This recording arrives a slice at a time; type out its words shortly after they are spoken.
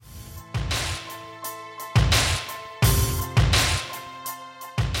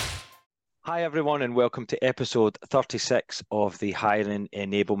Hi, everyone, and welcome to episode 36 of the Hiring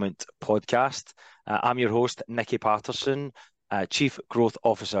Enablement Podcast. I'm your host, Nicki Paterson, Chief Growth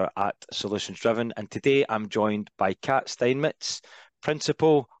Officer at Solutions Driven, and today I'm joined by Kat Steinmetz,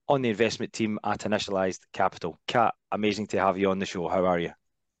 Principal on the investment team at Initialized Capital. Kat, amazing to have you on the show. How are you?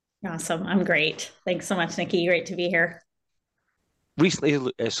 Awesome. I'm great. Thanks so much, Nicki. Great to be here.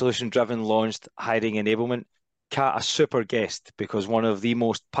 Recently, Solutions Driven launched Hiring Enablement. Kat, a super guest, because one of the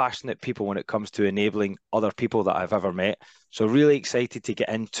most passionate people when it comes to enabling other people that I've ever met. So really excited to get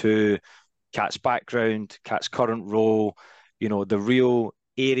into Kat's background, Kat's current role, the real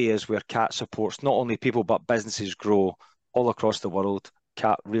areas where Kat supports not only people, but businesses grow all across the world.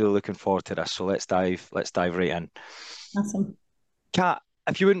 Kat, really looking forward to this. So let's dive right in. Awesome. Kat,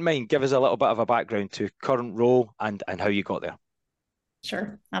 if you wouldn't mind, give us a little bit of a background to current role and how you got there.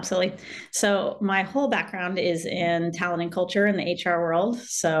 Sure, absolutely. So my whole background is in talent and culture in the HR world,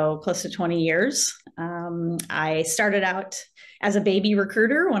 so close to 20 years. I started out as a baby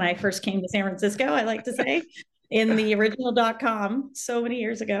recruiter when I first came to San Francisco, I like to say, in the original .com so many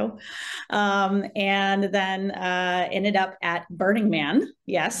years ago. And then ended up at Burning Man.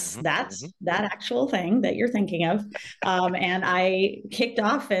 Yes, that's that actual thing that you're thinking of. And I kicked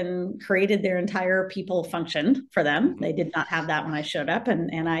off and created their entire people function for them. They did not have that when I showed up.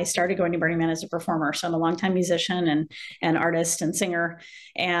 And I started going to Burning Man as a performer. So I'm a longtime musician and artist and singer.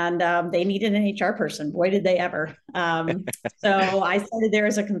 And they needed an HR person. Boy, did they ever. So I started there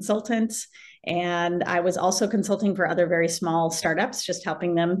as a consultant. And I was also consulting for other very small startups, just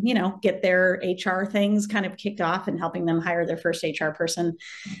helping them, get their HR things kind of kicked off and helping them hire their first HR person.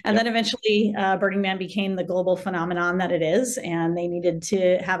 And then eventually Burning Man became the global phenomenon that it is. And they needed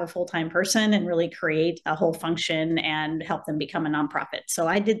to have a full-time person and really create a whole function and help them become a nonprofit. So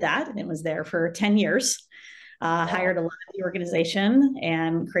I did that, and it was there for 10 years. Hired a lot of the organization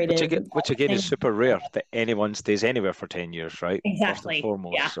and created... Which again is super rare that anyone stays anywhere for 10 years, right? Exactly. First and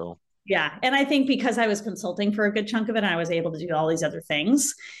foremost, yeah. So. Yeah. And I think because I was consulting for a good chunk of it, and I was able to do all these other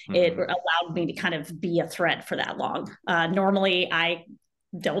things, it allowed me to kind of be a thread for that long. Normally, I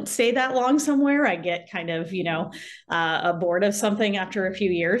don't stay that long somewhere. I get kind of, bored of something after a few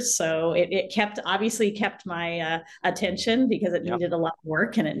years. So it obviously kept my attention because it needed a lot of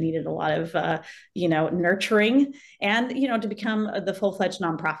work and it needed a lot of, nurturing and, to become the full-fledged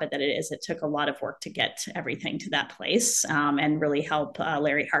nonprofit that it is. It took a lot of work to get everything to that place and really help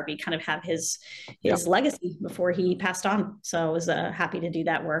Larry Harvey kind of have his legacy before he passed on. So I was happy to do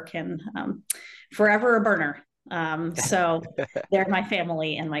that work and forever a burner. So they're my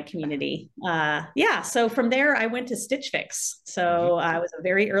family and my community. So from there, I went to Stitch Fix. So I was a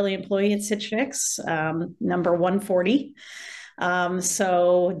very early employee at Stitch Fix, number 140.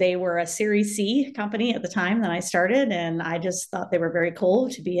 So they were a Series C company at the time that I started, and I just thought they were very cool.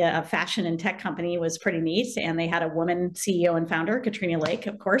 To be a fashion and tech company was pretty neat. And they had a woman CEO and founder, Katrina Lake,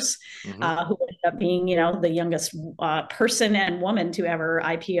 of course, who ended up being, the youngest person and woman to ever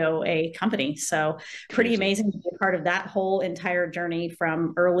IPO a company. So pretty amazing to be a part of that whole entire journey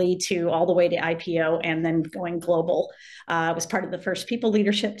from early to all the way to IPO and then going global. I was part of the first people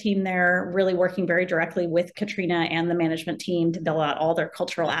leadership team there, really working very directly with Katrina and the management team to build out all their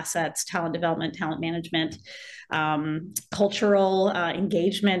cultural assets, talent development, talent management, cultural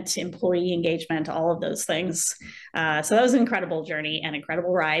engagement, employee engagement, all of those things. So that was an incredible journey and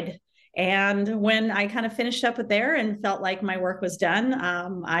incredible ride. And when I kind of finished up with there and felt like my work was done,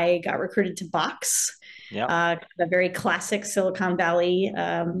 I got recruited to Box, a very classic Silicon Valley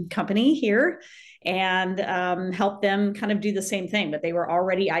company here, and help them kind of do the same thing. But they were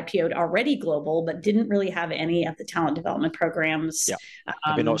already IPO'd, already global, but didn't really have any of the talent development programs.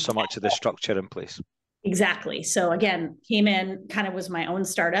 Maybe not so much of the structure in place. Exactly. So again, came in, kind of was my own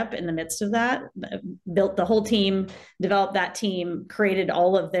startup in the midst of that, built the whole team, developed that team, created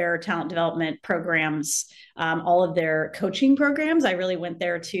all of their talent development programs, all of their coaching programs. I really went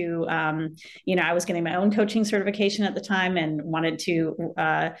there to, I was getting my own coaching certification at the time and wanted to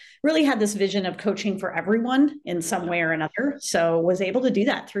really had this vision of coaching for everyone in some way or another. So was able to do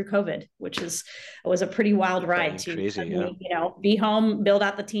that through COVID, which was a pretty wild ride to be home, build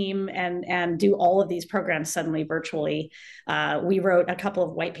out the team and do all of these programs suddenly virtually. We wrote a couple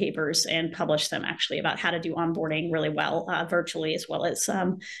of white papers and published them actually about how to do onboarding really well virtually, as well as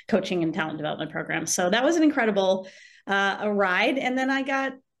coaching and talent development programs. So that was an incredible ride. And then I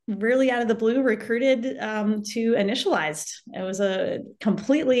got really out of the blue recruited to Initialized. It was a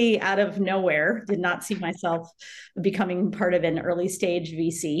completely out of nowhere. Did not see myself becoming part of an early stage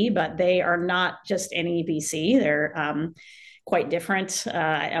VC, but they are not just any VC. They're quite different.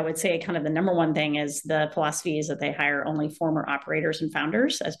 I would say kind of the number one thing is the philosophy is that they hire only former operators and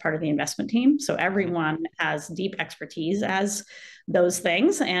founders as part of the investment team. So everyone has deep expertise as those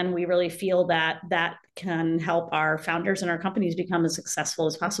things. And we really feel that that can help our founders and our companies become as successful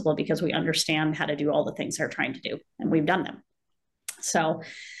as possible because we understand how to do all the things they're trying to do, and we've done them. So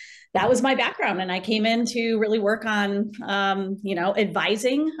that was my background. And I came in to really work on,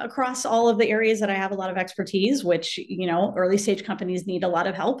 advising across all of the areas that I have a lot of expertise, which, early stage companies need a lot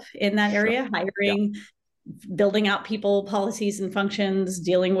of help in that area, hiring, building out people, policies and functions,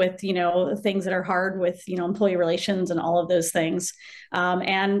 dealing with, things that are hard with, employee relations and all of those things.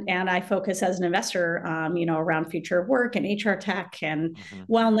 And I focus as an investor, around future of work and HR tech and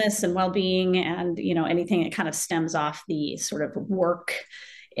wellness and well-being and, anything that kind of stems off the sort of work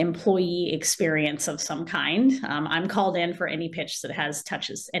employee experience of some kind. I'm called in for any pitch that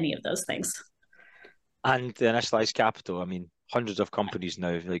touches any of those things. And the Initialized Capital, I mean, hundreds of companies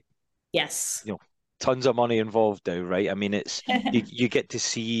now, like, yes, tons of money involved now, right? I mean, it's you get to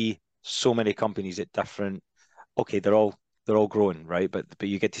see so many companies at different. Okay, they're all growing, right? But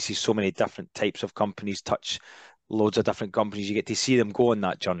you get to see so many different types of companies touch loads of different companies. You get to see them go on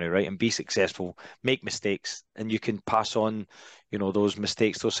that journey, right, and be successful, make mistakes, and you can pass on, those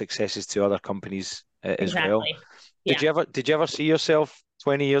mistakes, those successes to other companies as well. Did you ever see yourself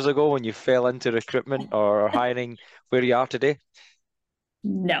 20 years ago when you fell into recruitment or hiring where you are today?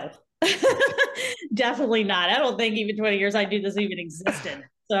 No, definitely not. I don't think even 20 years I knew this even existed.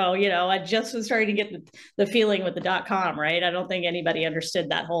 So, I just was starting to get the feeling with the .com, right? I don't think anybody understood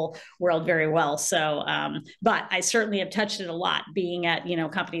that whole world very well. So, but I certainly have touched it a lot being at,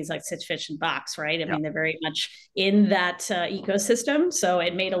 companies like Stitch Fitch and Box, right? I mean, they're very much in that ecosystem. So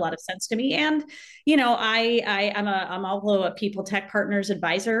it made a lot of sense to me. And, I'm also a People Tech Partners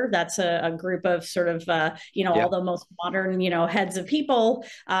advisor. That's a group of sort of, all the most modern, heads of people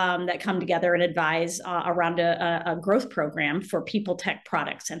that come together and advise around a growth program for people tech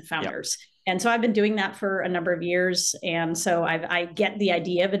products and founders. And so I've been doing that for a number of years. And so I get the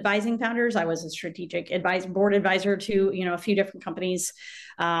idea of advising founders. I was a strategic board advisor to, a few different companies.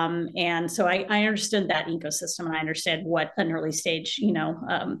 And so I understood that ecosystem and I understand what an early stage,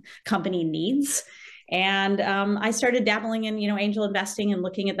 company needs. And I started dabbling in, angel investing and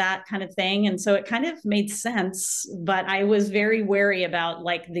looking at that kind of thing. And so it kind of made sense, but I was very wary about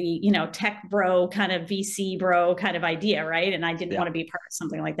like the, tech bro kind of VC bro kind of idea, right? And I didn't want to be part of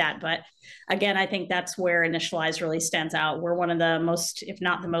something like that. But again, I think that's where Initialized really stands out. We're one of the most, if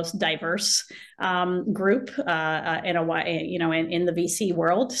not the most diverse group in the VC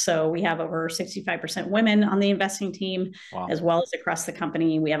world. So we have over 65% women on the investing team, as well as across the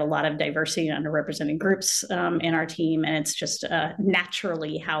company. We have a lot of diversity and underrepresented groups in our team. And it's just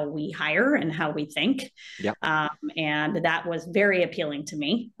naturally how we hire and how we think. And that was very appealing to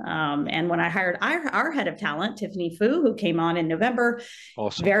me. And when I hired our head of talent, Tiffany Fu, who came on in November,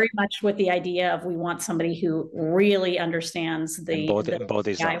 very much with the idea of we want somebody who really understands the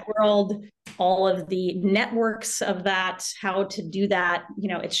AI world, all of the networks of that, how to do that.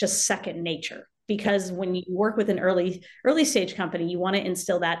 It's just second nature. Because when you work with an early stage company, you want to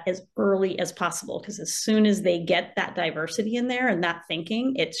instill that as early as possible. Because as soon as they get that diversity in there and that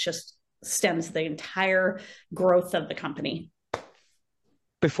thinking, it just stems the entire growth of the company.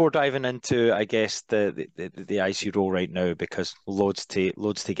 Before diving into, I guess, the IC role right now, because loads to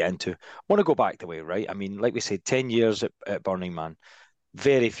get into, I want to go back the way, right? I mean, like we said, 10 years at Burning Man.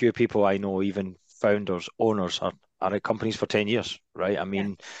 Very few people I know, even founders, owners, are at companies for 10 years, right? I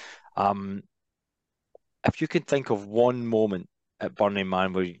mean, if you could think of one moment at Burning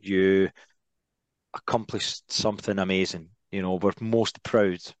Man where you accomplished something amazing, were most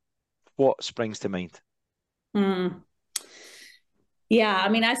proud, what springs to mind? Yeah, I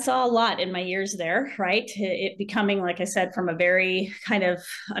mean, I saw a lot in my years there, right? It becoming, like I said, from a very kind of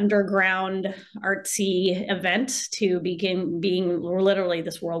underground artsy event to being literally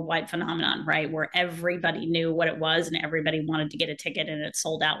this worldwide phenomenon, right? Where everybody knew what it was and everybody wanted to get a ticket and it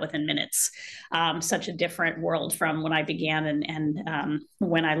sold out within minutes. Such a different world from when I began and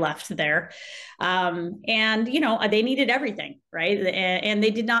when I left there. And, they needed everything, right? And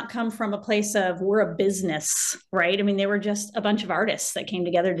they did not come from a place of we're a business, right? I mean, they were just a bunch of artists that came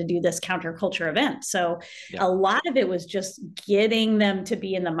together to do this counterculture event. So a lot of it was just getting them to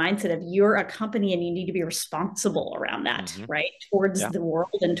be in the mindset of you're a company and you need to be responsible around that, right? Towards the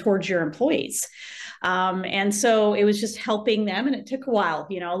world and towards your employees. And so it was just helping them. And it took a while,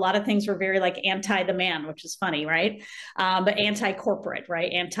 a lot of things were very like anti the man, which is funny, right? But anti-corporate,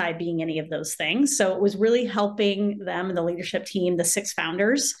 right? Anti being any of those things. So it was really helping them and the leadership leadership team, the 6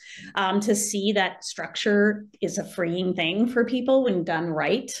 founders, to see that structure is a freeing thing for people when done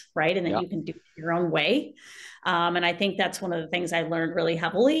right, and that you can do it your own way. And I think that's one of the things I learned really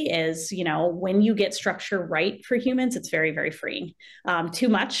heavily is, when you get structure right for humans, it's very, very freeing. Too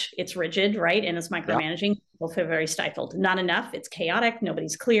much, it's rigid, and it's micromanaging. People feel very stifled. Not enough, it's chaotic.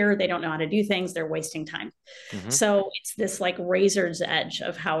 Nobody's clear. They don't know how to do things. They're wasting time. So it's this like razor's edge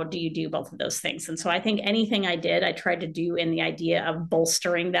of how do you do both of those things. And so I think anything I did, I tried to do in the idea of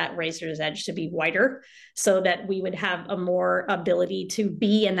bolstering that razor's edge to be wider so that we would have a more ability to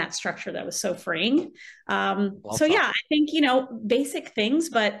be in that structure that was so freeing. I think, basic things,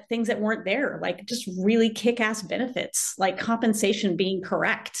 but things that weren't there, like just really kick-ass benefits, like compensation being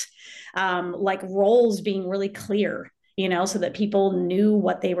correct, like roles being really clear, so that people knew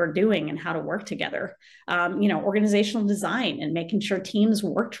what they were doing and how to work together, organizational design and making sure teams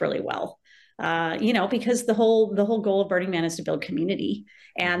worked really well. Because the whole goal of Burning Man is to build community,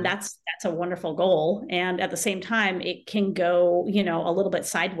 and that's a wonderful goal. And at the same time, it can go, a little bit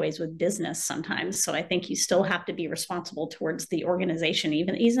sideways with business sometimes. So I think you still have to be responsible towards the organization,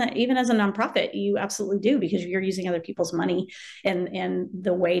 even as a nonprofit, you absolutely do, because you're using other people's money and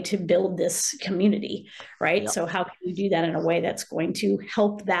the way to build this community, right? So how can you do that in a way that's going to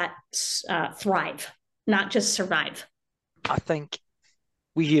help that thrive, not just survive? I think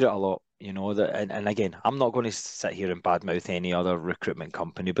we hear it a lot. And again, I'm not going to sit here and badmouth any other recruitment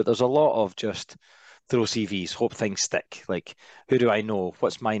company, but there's a lot of just throw CVs, hope things stick. Like, who do I know?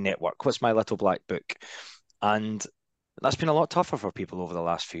 What's my network? What's my little black book? And that's been a lot tougher for people over the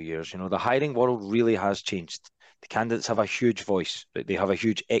last few years. The hiring world really has changed. The candidates have a huge voice. They have a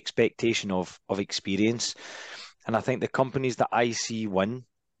huge expectation of experience. And I think the companies that I see win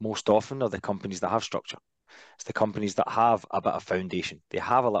most often are the companies that have structure. It's the companies that have a bit of foundation. They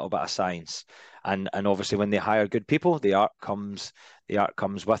have a little bit of science, and obviously when they hire good people, the art comes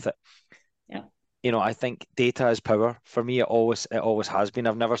with it. Yeah. I think data is power. For me, it always has been.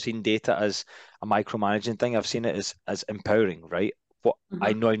 I've never seen data as a micromanaging thing. I've seen it as empowering, right?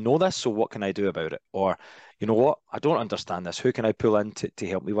 I know this, so what can I do about it? Or, you know what, I don't understand this. Who can I pull in to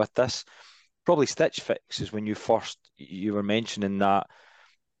help me with this? Probably Stitch Fix is when you were mentioning that,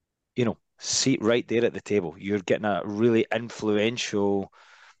 seat right there at the table. You're getting a really influential,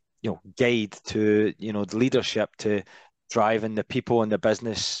 guide to, the leadership to driving the people and the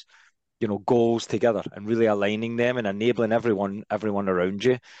business, goals together and really aligning them and enabling everyone around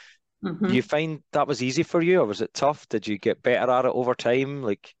you. Do you find that was easy for you, or was it tough? Did you get better at it over time?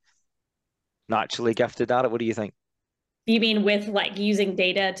 Like, naturally gifted at it? What do you think? You mean with like using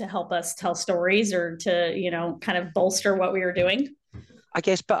data to help us tell stories or to, kind of bolster what we were doing? I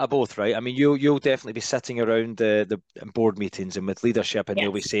guess bit of both, right? I mean, you'll definitely be sitting around the board meetings and with leadership, and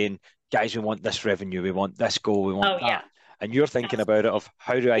they'll be saying, "Guys, we want this revenue, we want this goal, we want that." Yeah. And you're thinking about it of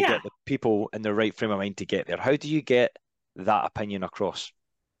how do I get the people in the right frame of mind to get there? How do you get that opinion across?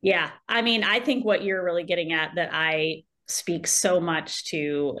 Yeah, I mean, I think what you're really getting at that I speak so much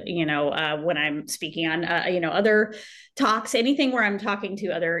to, when I'm speaking on, other talks, anything where I'm talking to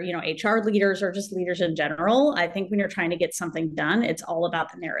other, HR leaders or just leaders in general. I think when you're trying to get something done, it's all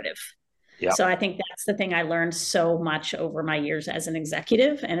about the narrative. Yep. So I think that's the thing I learned so much over my years as an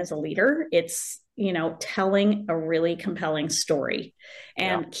executive and as a leader. It's, telling a really compelling story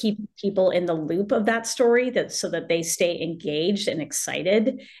and keep people in the loop of that story so that they stay engaged and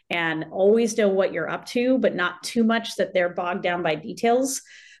excited and always know what you're up to, but not too much that they're bogged down by details,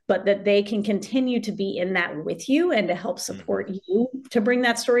 but that they can continue to be in that with you and to help support you to bring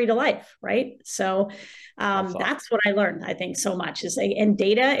that story to life. Right. So that's what I learned, I think, so much and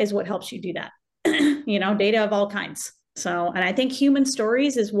data is what helps you do that, data of all kinds. So, and I think human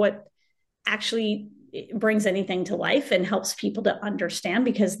stories is what actually brings anything to life and helps people to understand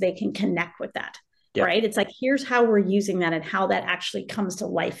because they can connect with that. Yep. Right. It's like, here's how we're using that and how that actually comes to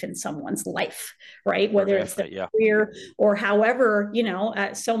life in someone's life. Right. Whether it's the career or however,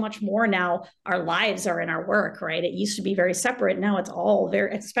 so much more now our lives are in our work. Right. It used to be very separate. Now it's all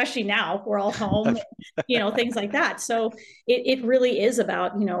very, especially now we're all home, things like that. So it really is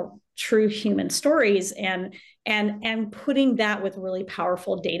about, true human stories and putting that with really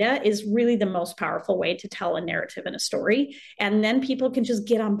powerful data is really the most powerful way to tell a narrative and a story. And then people can just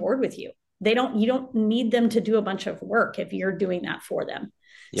get on board with you. You don't need them to do a bunch of work if you're doing that for them.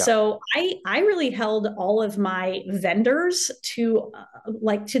 Yeah. So I really held all of my vendors to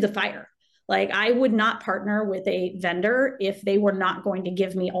the fire. Like, I would not partner with a vendor if they were not going to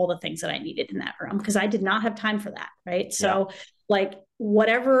give me all the things that I needed in that room, because I did not have time for that. Right. So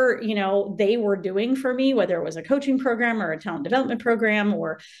whatever, they were doing for me, whether it was a coaching program or a talent development program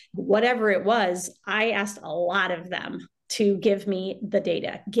or whatever it was, I asked a lot of them to give me the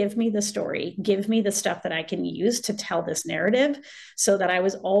data, give me the story, give me the stuff that I can use to tell this narrative, so that I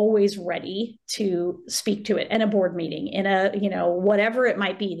was always ready to speak to it in a board meeting, in a, whatever it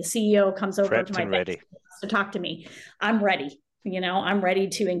might be. The CEO comes over to my desk to talk to me. I'm ready. I'm ready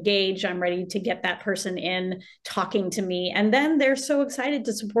to engage. I'm ready to get that person in talking to me. And then they're so excited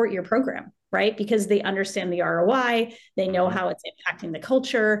to support your program, right? Because they understand the ROI. They know how it's impacting the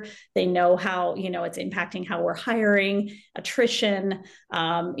culture. They know how, it's impacting how we're hiring, attrition,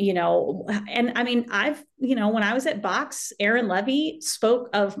 and I mean, when I was at Box, Aaron Levy spoke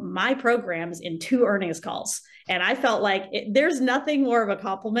of my programs in 2 earnings calls. And I felt like there's nothing more of a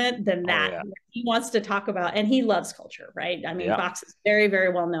compliment than that. Oh, yeah. He wants to talk about, and he loves culture, right? I mean, Box is very,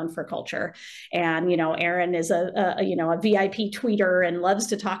 very well known for culture. And, Aaron is a VIP tweeter and loves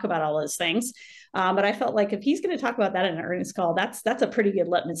to talk about all those things. But I felt like if he's going to talk about that in an earnings call, that's a pretty good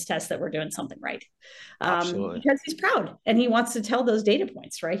litmus test that we're doing something right. Because he's proud and he wants to tell those data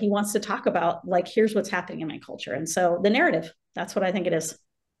points, right? He wants to talk about, like, here's what's happening in my culture. And so the narrative, that's what I think it is.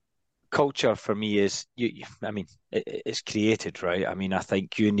 Culture for me is, it's created, right? I mean, I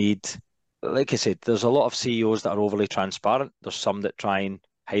think you need, like I said, there's a lot of CEOs that are overly transparent. There's some that try and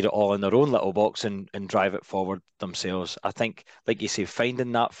hide it all in their own little box and drive it forward themselves. I think, like you say,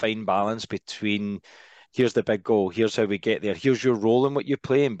 finding that fine balance between here's the big goal, here's how we get there, here's your role in what you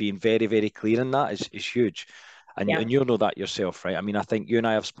play, and being very, very clear in that is huge. And you'll know that yourself, right? I mean, I think you and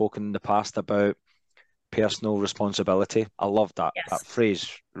I have spoken in the past about personal responsibility. I love that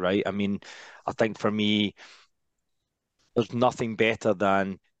phrase, right? I mean, I think for me, there's nothing better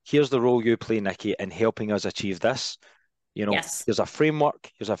than here's the role you play, Nicki, in helping us achieve this. There's a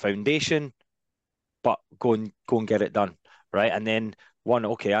framework, here's a foundation, but go and get it done, right? And then I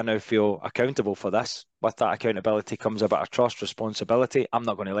now feel accountable for this. With that accountability comes a bit of trust, responsibility. I'm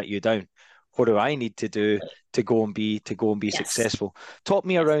not going to let you down. What do I need to do to go and be successful? Talk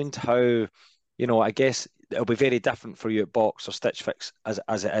me around how, I guess it'll be very different for you at Box or Stitch Fix as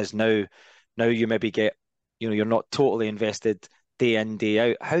it is now. Now you maybe get, you're not totally invested day in, day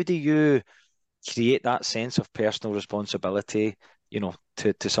out. How do you create that sense of personal responsibility,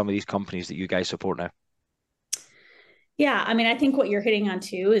 to some of these companies that you guys support now? Yeah, I mean, I think what you're hitting on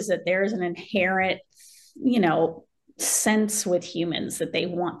too is that there's an inherent, sense with humans that they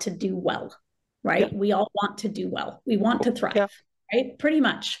want to do well, right? Yeah. We all want to do well. We want to thrive. Yeah. Right? Pretty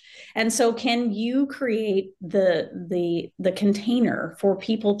much. And so can you create the container for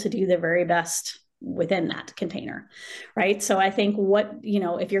people to do their very best within that container, right? So I think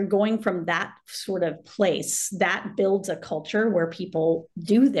if you're going from that sort of place, that builds a culture where people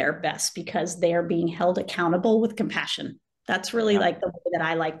do their best because they are being held accountable with compassion. That's really like the way that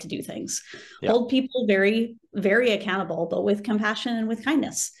I like to do things. Hold people very, very accountable, but with compassion and with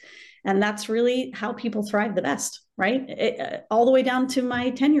kindness. And that's really how people thrive the best, right? All the way down to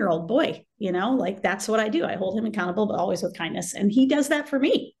my 10-year-old boy, that's what I do. I hold him accountable, but always with kindness. And he does that for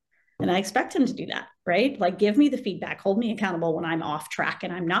me. And I expect him to do that, right? Like, give me the feedback, hold me accountable when I'm off track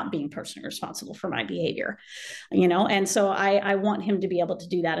and I'm not being personally responsible for my behavior, And so I want him to be able to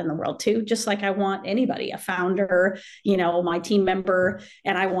do that in the world too, just like I want anybody, a founder, my team member,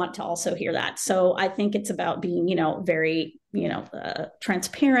 and I want to also hear that. So I think it's about being, very,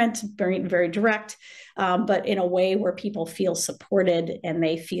 transparent, very, very direct, but in a way where people feel supported and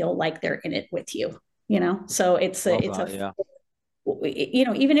they feel like they're in it with you, So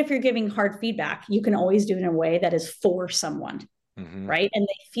even if you're giving hard feedback, you can always do it in a way that is for someone, right? And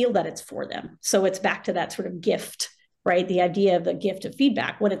they feel that it's for them. So it's back to that sort of gift, right? The idea of the gift of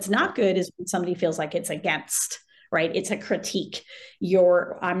feedback. When it's not good is when somebody feels like it's against, right? It's a critique.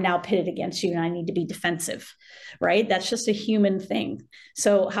 I'm now pitted against you and I need to be defensive, right? That's just a human thing.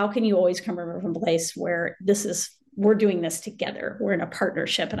 So how can you always come from a place where we're doing this together. We're in a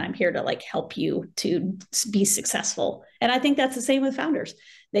partnership and I'm here to help you to be successful. And I think that's the same with founders.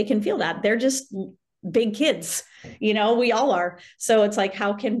 They can feel that they're just big kids, we all are. So it's like,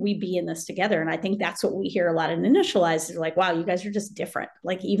 how can we be in this together? And I think that's what we hear a lot in Initialized is like, wow, you guys are just different.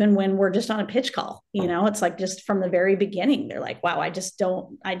 Like, even when we're just on a pitch call, it's like just from the very beginning, they're like, wow, I just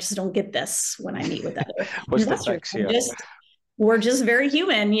don't get this when I meet with other investors. We're just very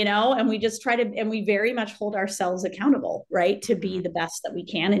human, and we just and we very much hold ourselves accountable, right? To be the best that we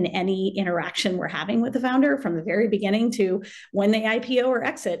can in any interaction we're having with the founder from the very beginning to when they IPO or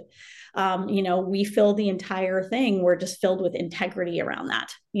exit. We fill the entire thing. We're just filled with integrity around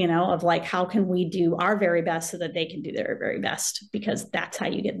that, of like, how can we do our very best so that they can do their very best? Because that's how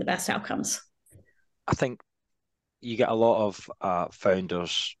you get the best outcomes. I think you get a lot of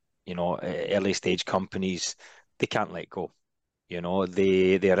founders, early stage companies, they can't let go. They're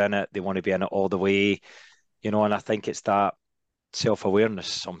in it. They want to be in it all the way. and I think it's that self-awareness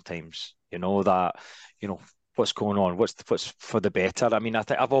sometimes, that, what's going on, what's for the better. I mean, I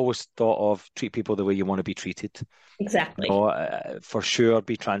think I've always thought of treat people the way you want to be treated. Exactly. For sure,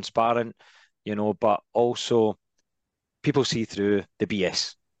 be transparent, but also people see through the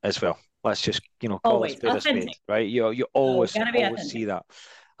BS as well. Let's just, call Always it spade a spade, authentic. right? You always Gotta be always authentic. see that.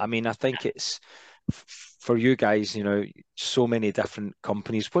 I mean, I think it's for you guys, so many different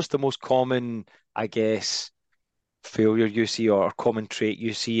companies. What's the most common, I guess, failure you see or common trait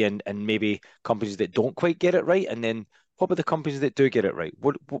you see in maybe companies that don't quite get it right? And then what about the companies that do get it right?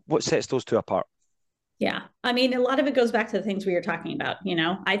 What sets those two apart? Yeah. I mean, a lot of it goes back to the things we were talking about.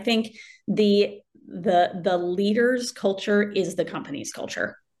 I think the leader's culture is the company's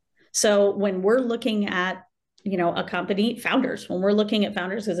culture. So when we're looking at, a company, founders, when we're looking at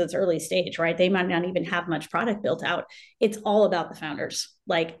founders, because it's early stage, right? They might not even have much product built out. It's all about the founders.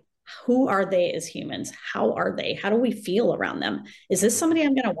 Like, who are they as humans? How are they? How do we feel around them? Is this somebody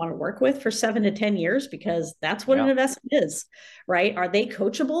I'm going to want to work with for 7 to 10 years? Because that's what Yeah. an investment is, right? Are they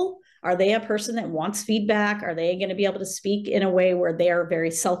coachable? Are they a person that wants feedback? Are they going to be able to speak in a way where they are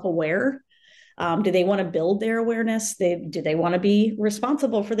very self-aware? Do they want to build their awareness? Do they want to be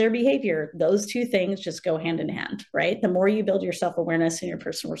responsible for their behavior? Those two things just go hand in hand, right? The more you build your self-awareness and your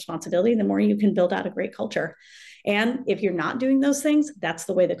personal responsibility, the more you can build out a great culture. And if you're not doing those things, that's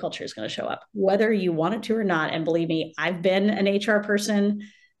the way the culture is going to show up, whether you want it to or not. And believe me, I've been an HR person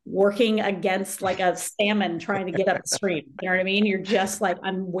working against like a salmon trying to get upstream. You know what I mean? You're just like,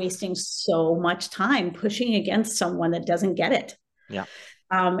 I'm wasting so much time pushing against someone that doesn't get it. Yeah.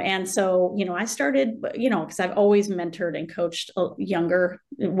 And so, I started, because I've always mentored and coached younger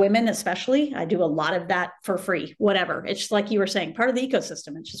women, especially. I do a lot of that for free, whatever. It's just like you were saying, part of the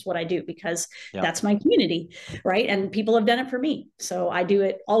ecosystem. It's just what I do because that's my community, right? And people have done it for me. So I do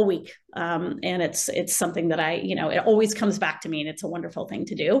it all week. And it's something that it always comes back to me, and it's a wonderful thing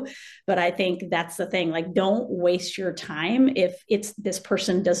to do. But I think that's the thing, like, don't waste your time if this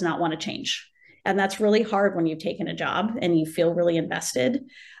person does not want to change. And that's really hard when you've taken a job and you feel really invested.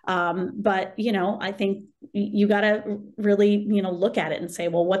 But, I think you got to really, look at it and say,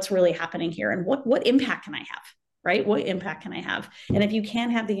 well, what's really happening here? And what impact can I have? Right? What impact can I have? And if you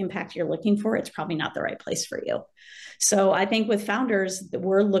can't have the impact you're looking for, it's probably not the right place for you. So I think with founders,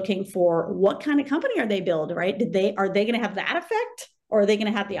 we're looking for what kind of company are they build, right? Are they going to have that effect, or are they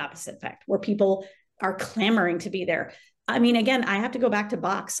going to have the opposite effect where people are clamoring to be there? I mean, again, I have to go back to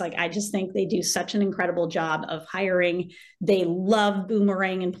Box. Like, I just think they do such an incredible job of hiring. They love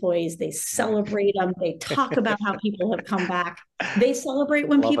boomerang employees. They celebrate them. They talk about how people have come back. They celebrate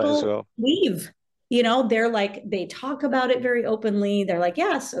when people leave. They're like, they talk about it very openly. They're like,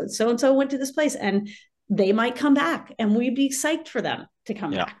 yeah, so-and-so went to this place, and they might come back, and we'd be psyched for them to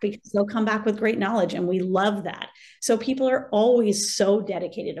come back because they'll come back with great knowledge. And we love that. So people are always so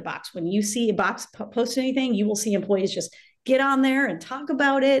dedicated to Box. When you see a Box post anything, you will see employees just get on there and talk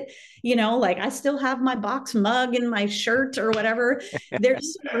about it. Like, I still have my Box mug and my shirt or whatever. They're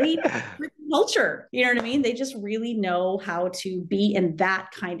just great culture. You know what I mean? They just really know how to be in that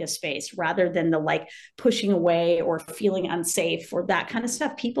kind of space rather than the like pushing away or feeling unsafe or that kind of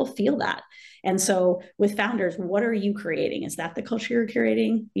stuff. People feel that. And so with founders, what are you creating? Is that the culture you're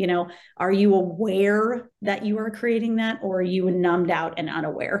creating? Are you aware that you are creating that, or are you numbed out and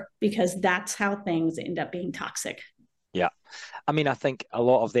unaware? Because that's how things end up being toxic. Yeah. I mean, I think a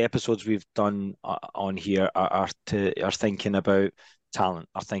lot of the episodes we've done on here are thinking about talent,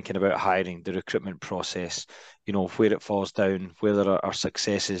 are thinking about hiring, the recruitment process, where it falls down, where there are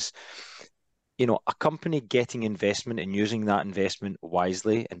successes. A company getting investment and using that investment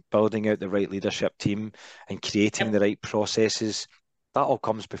wisely and building out the right leadership team and creating the right processes, that all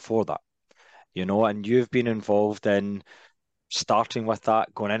comes before that, and you've been involved in starting with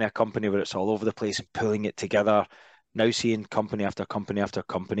that, going into a company where it's all over the place and pulling it together, now seeing company after company after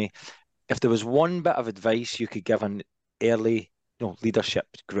company. If there was one bit of advice you could give an early, leadership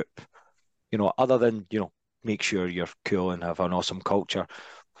group, other than, make sure you're cool and have an awesome culture,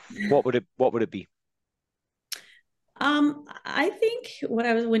 what would it be? I think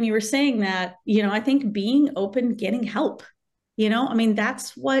when you were saying that, I think being open, getting help, I mean,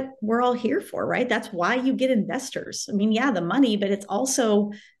 that's what we're all here for, right? That's why you get investors. I mean, yeah, the money, but it's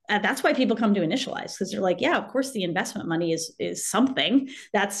also that's why people come to Initialize, because they're like, yeah, of course the investment money is something.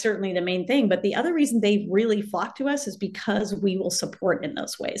 That's certainly the main thing. But the other reason they really flock to us is because we will support in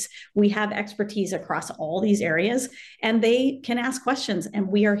those ways. We have expertise across all these areas, and they can ask questions, and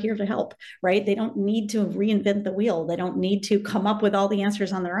we are here to help, right? They don't need to reinvent the wheel. They don't need to come up with all the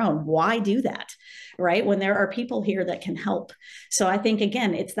answers on their own. Why do that? Right? When there are people here that can help. So I think,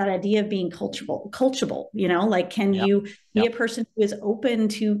 again, it's that idea of being coachable, like, can you be a person who is open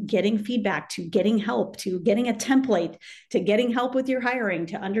to getting feedback, to getting help, to getting a template, to getting help with your hiring,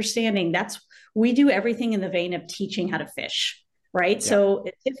 to understanding. We do everything in the vein of teaching how to fish. Right. So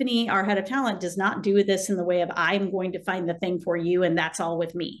Tiffany, our head of talent, does not do this in the way of I'm going to find the thing for you and that's all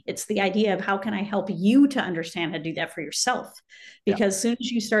with me. It's the idea of how can I help you to understand how to do that for yourself? Because as soon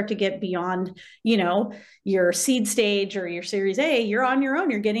as you start to get beyond, your seed stage or your Series A, you're on your own.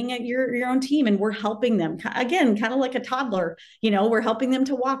 You're getting at your own team, and we're helping them, again, kind of like a toddler. We're helping them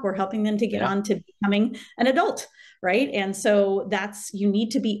to walk. We're helping them to get on to becoming an adult. Right. And so you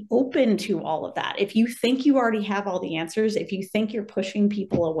need to be open to all of that. If you think you already have all the answers, if you think you're pushing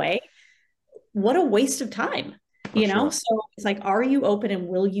people away, what a waste of time, Sure. So it's like, are you open, and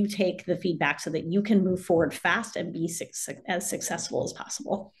will you take the feedback so that you can move forward fast and be as successful as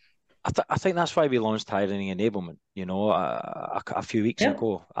possible? I think that's why we launched Hiring Enablement, a few weeks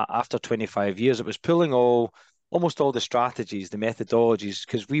ago. After 25 years, it was pulling almost all the strategies, the methodologies,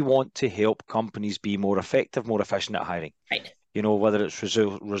 because we want to help companies be more effective, more efficient at hiring. Right. Whether it's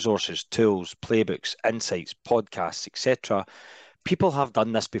resources, tools, playbooks, insights, podcasts, etc. People have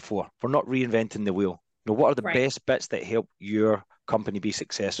done this before. We're not reinventing the wheel. What are the best bits that help your company be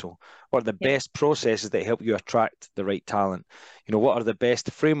successful? What are the best processes that help you attract the right talent? What are the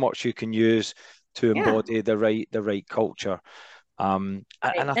best frameworks you can use to embody the right culture? And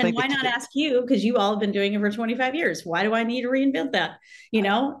I think why not ask you, because you all have been doing it for 25 years. Why do I need to reinvent that?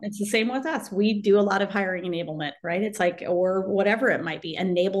 It's the same with us. We do a lot of hiring enablement, right? It's like, or whatever it might be,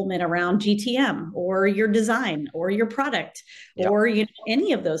 enablement around GTM or your design or your product or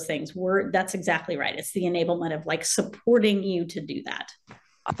any of those things. That's exactly right. It's the enablement of like supporting you to do that.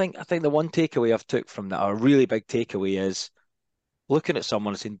 I think the one takeaway I've took from that, a really big takeaway, is looking at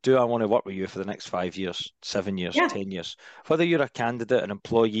someone and saying, do I want to work with you for the next 5 years, 7 years, 10 years? Whether you're a candidate, an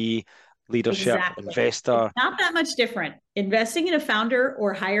employee, leadership, investor. It's not that much different. Investing in a founder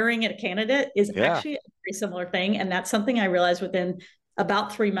or hiring a candidate is actually a very similar thing. And that's something I realized within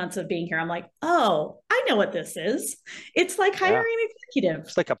about 3 months of being here. I'm like, oh, I know what this is. It's like hiring an executive.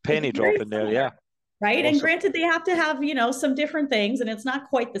 It's like a penny drop in there, Right. Awesome. And granted, they have to have, some different things, and it's not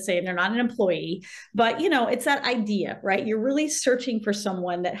quite the same. They're not an employee, but, it's that idea, right? You're really searching for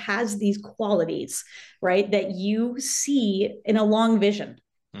someone that has these qualities, right? That you see in a long vision,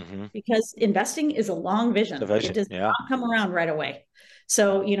 because investing is a long vision. It does not come around right away.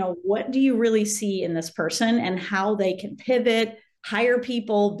 So, what do you really see in this person and how they can pivot, hire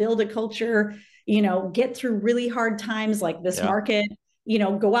people, build a culture, get through really hard times like this market,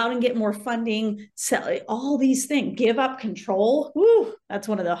 go out and get more funding, sell all these things, give up control. Woo, that's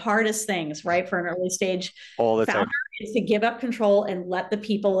one of the hardest things, right? For an early stage founder is to give up control and let the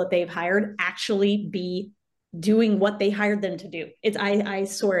people that they've hired actually be doing what they hired them to do. I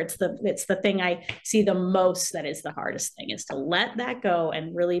swear it's the thing I see the most that is the hardest thing, is to let that go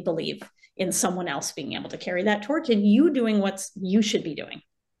and really believe in someone else being able to carry that torch and you doing what you should be doing.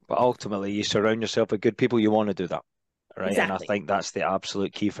 But ultimately, you surround yourself with good people. You want to do that. Right. Exactly. And I think that's the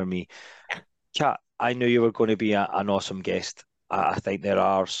absolute key for me. Kat, I knew you were going to be an awesome guest. I think there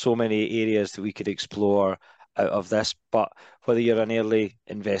are so many areas that we could explore out of this, but whether you're an early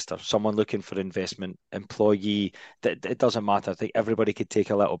investor, someone looking for investment, employee, it doesn't matter. I think everybody could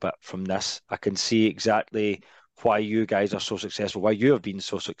take a little bit from this. I can see exactly why you guys are so successful, why you have been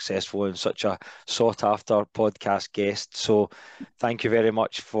so successful and such a sought after podcast guest. So thank you very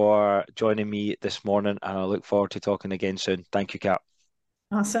much for joining me this morning, and I look forward to talking again soon. Thank you, Kat.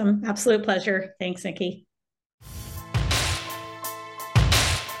 Awesome. Absolute pleasure. Thanks, Nicki.